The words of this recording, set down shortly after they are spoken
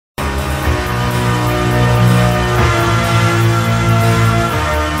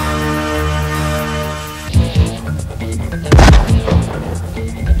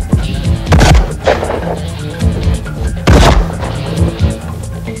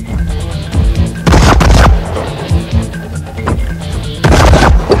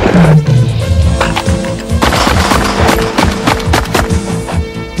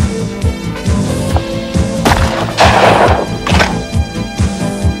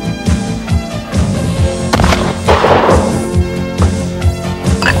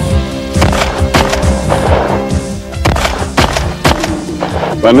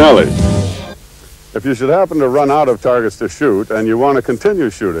Benelli. If you should happen to run out of targets to shoot and you want to continue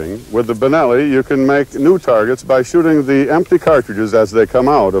shooting, with the Benelli you can make new targets by shooting the empty cartridges as they come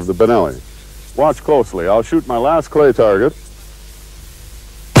out of the Benelli. Watch closely. I'll shoot my last clay target.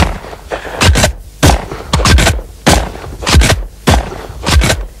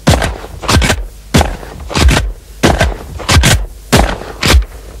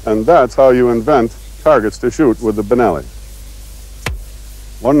 And that's how you invent targets to shoot with the Benelli.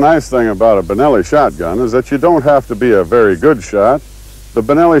 One nice thing about a Benelli shotgun is that you don't have to be a very good shot. The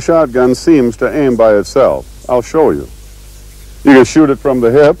Benelli shotgun seems to aim by itself. I'll show you. You can shoot it from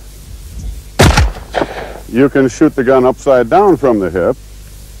the hip. You can shoot the gun upside down from the hip.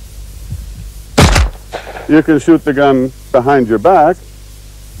 You can shoot the gun behind your back.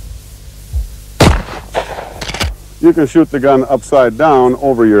 You can shoot the gun upside down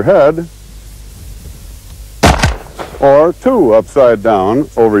over your head, or two upside down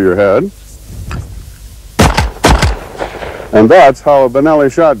over your head. And that's how a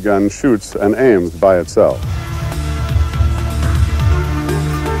Benelli shotgun shoots and aims by itself.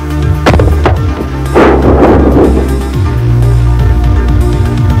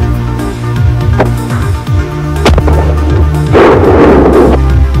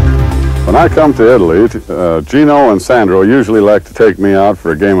 When I come to Italy, Gino and Sandro usually like to take me out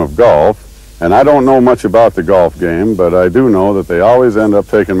for a game of golf. And I don't know much about the golf game, but I do know that they always end up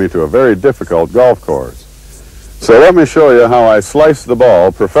taking me to a very difficult golf course. So let me show you how I slice the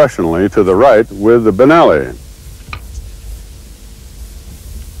ball professionally to the right with the Benelli.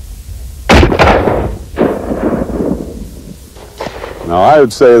 Now I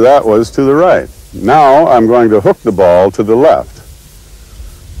would say that was to the right. Now I'm going to hook the ball to the left.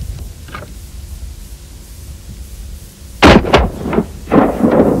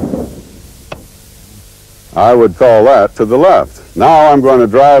 I would call that to the left. Now I'm going to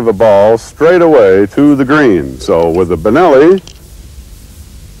drive a ball straight away to the green. So with the Benelli,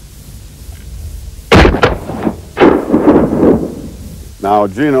 now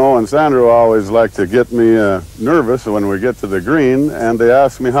Gino and Sandro always like to get me nervous when we get to the green, and they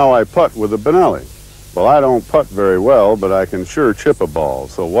ask me how I putt with the Benelli. Well, I don't putt very well, but I can sure chip a ball.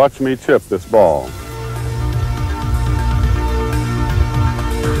 So watch me chip this ball.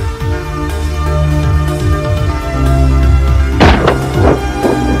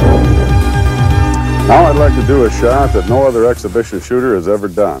 Now I'd like to do a shot that no other exhibition shooter has ever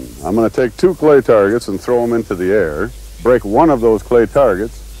done. I'm going to take two clay targets and throw them into the air, break one of those clay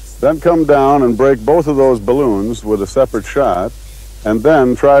targets, then come down and break both of those balloons with a separate shot, and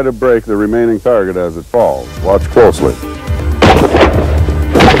then try to break the remaining target as it falls. Watch closely.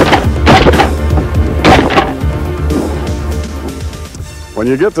 When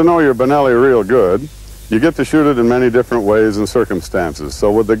you get to know your Benelli real good, you get to shoot it in many different ways and circumstances.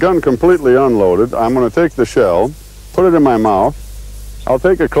 So with the gun completely unloaded, I'm going to take the shell, put it in my mouth. I'll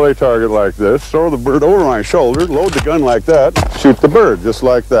take a clay target like this, throw the bird over my shoulder, load the gun like that, shoot the bird just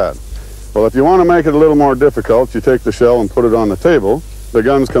like that. Well, if you want to make it a little more difficult, you take the shell and put it on the table. The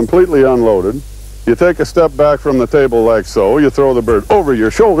gun's completely unloaded. You take a step back from the table like so. You throw the bird over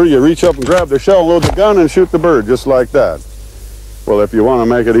your shoulder. You reach up and grab the shell, load the gun, and shoot the bird just like that. Well, if you want to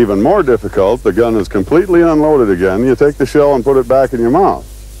make it even more difficult, the gun is completely unloaded again. You take the shell and put it back in your mouth.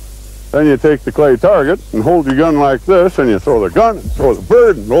 Then you take the clay target and hold your gun like this, and you throw the gun, and throw the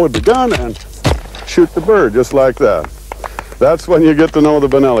bird, and load the gun, and shoot the bird just like that. That's when you get to know the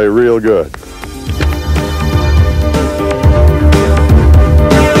Benelli real good.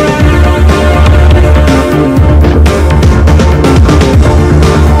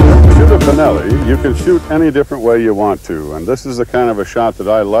 Benelli, you can shoot any different way you want to, and this is the kind of a shot that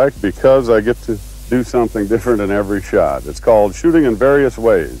I like because I get to do something different in every shot. It's called shooting in various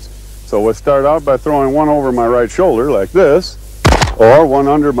ways. So we'll start out by throwing one over my right shoulder like this, or one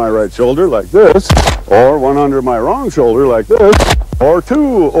under my right shoulder like this, or one under my wrong shoulder like this, or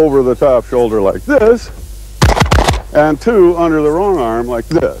two over the top shoulder like this, and two under the wrong arm like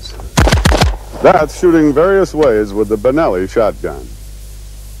this. That's shooting various ways with the Benelli shotgun.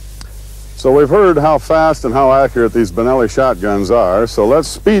 So we've heard how fast and how accurate these Benelli shotguns are, so let's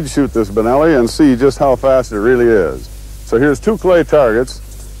speed shoot this Benelli and see just how fast it really is. So here's two clay targets,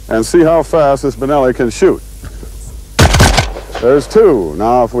 and see how fast this Benelli can shoot. There's two.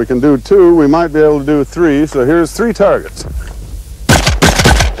 Now if we can do two, we might be able to do three, so here's three targets.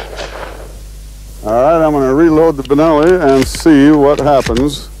 All right, I'm going to reload the Benelli and see what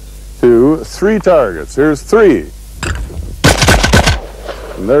happens to three targets. Here's three.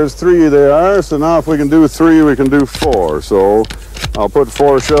 And there's three they are, so now if we can do three, we can do four. So I'll put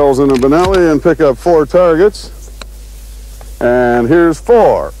four shells in the Benelli and pick up four targets. And here's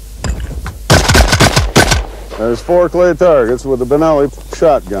 4. There's 4 clay targets with the Benelli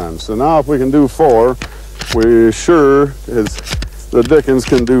shotgun. So now if we can do 4, we sure as the dickens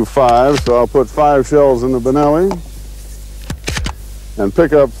can do 5. So I'll put 5 shells in the Benelli and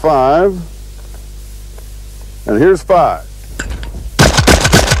pick up 5. And here's 5.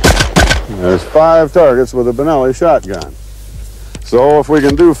 There's 5 targets with a Benelli shotgun. So if we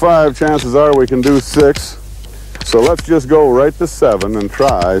can do 5, chances are we can do 6. So let's just go right to 7 and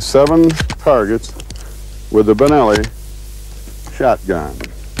try 7 targets with the Benelli shotgun.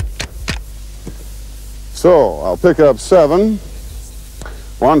 So I'll pick up 7.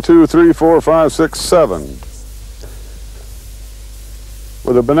 1, 2, 3, 4, 5, 6, 7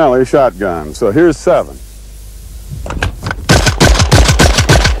 with a Benelli shotgun. So here's 7.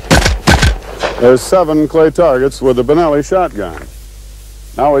 There's 7 clay targets with a Benelli shotgun.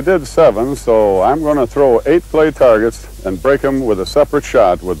 Now we did 7, so I'm going to throw 8 clay targets and break them with a separate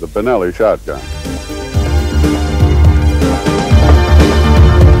shot with the Benelli shotgun.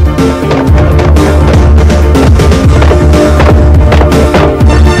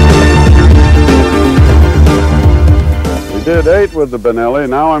 We did 8 with the Benelli.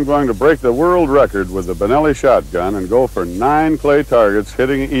 Now I'm going to break the world record with the Benelli shotgun and go for 9 clay targets,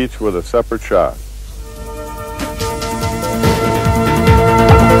 hitting each with a separate shot.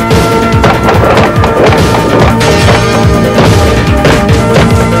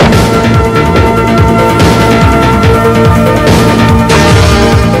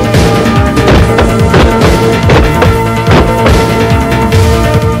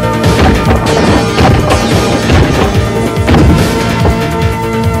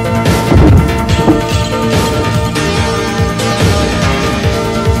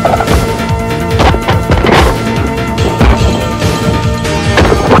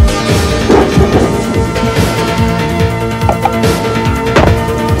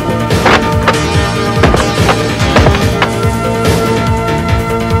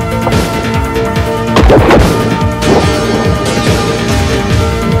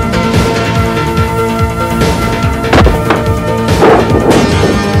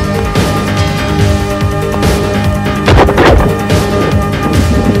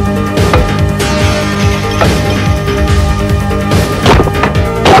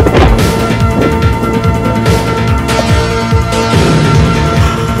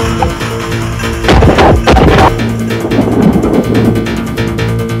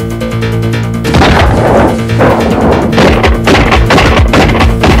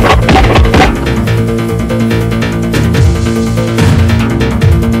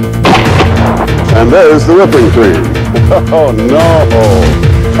 And there's the whipping cream. Oh no!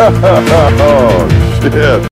 Oh shit!